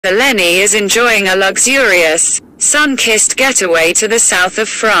Leni is enjoying a luxurious, sun-kissed getaway to the south of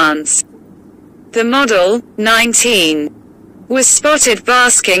France. The model, 19, was spotted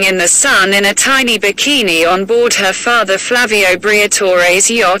basking in the sun in a tiny bikini on board her father Flavio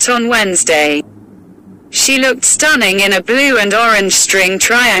Briatore's yacht on Wednesday. She looked stunning in a blue and orange string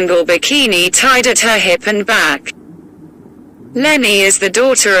triangle bikini tied at her hip and back. Leni is the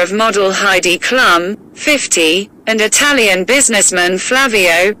daughter of model Heidi Klum, 50, and Italian businessman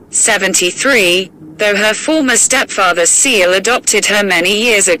Flavio, 73, though her former stepfather Seal adopted her many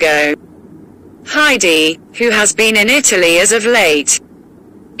years ago. Heidi, who has been in Italy as of late,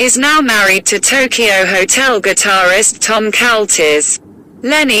 is now married to Tokyo Hotel guitarist Tom Kaltis.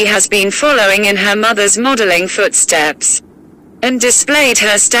 Leni has been following in her mother's modeling footsteps, and displayed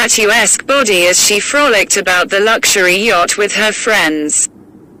her statuesque body as she frolicked about the luxury yacht with her friends.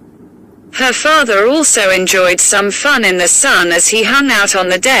 Her father also enjoyed some fun in the sun as he hung out on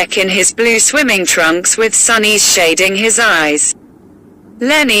the deck in his blue swimming trunks with sunnies shading his eyes.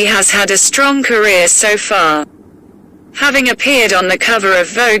 Leni has had a strong career so far, having appeared on the cover of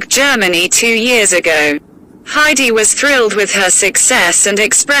Vogue Germany 2 years ago. Heidi was thrilled with her success and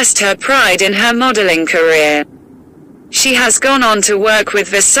expressed her pride in her modeling career. She has gone on to work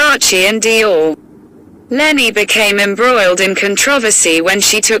with Versace and Dior. Leni became embroiled in controversy when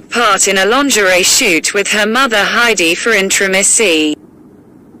she took part in a lingerie shoot with her mother Heidi for intimissimi.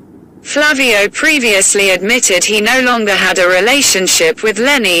 Flavio previously admitted he no longer had a relationship with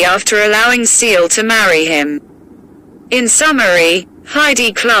Leni after allowing Seal to marry him. In summary,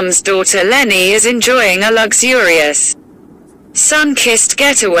 Heidi Klum's daughter Leni is enjoying a luxurious, sun-kissed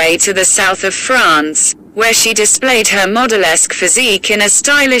getaway to the south of France, where she displayed her modelesque physique in a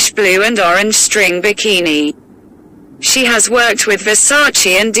stylish blue and orange string bikini. She has worked with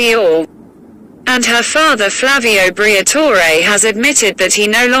Versace and Dior, and her father Flavio Briatore has admitted that he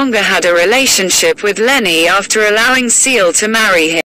no longer had a relationship with Leni after allowing Seal to marry him.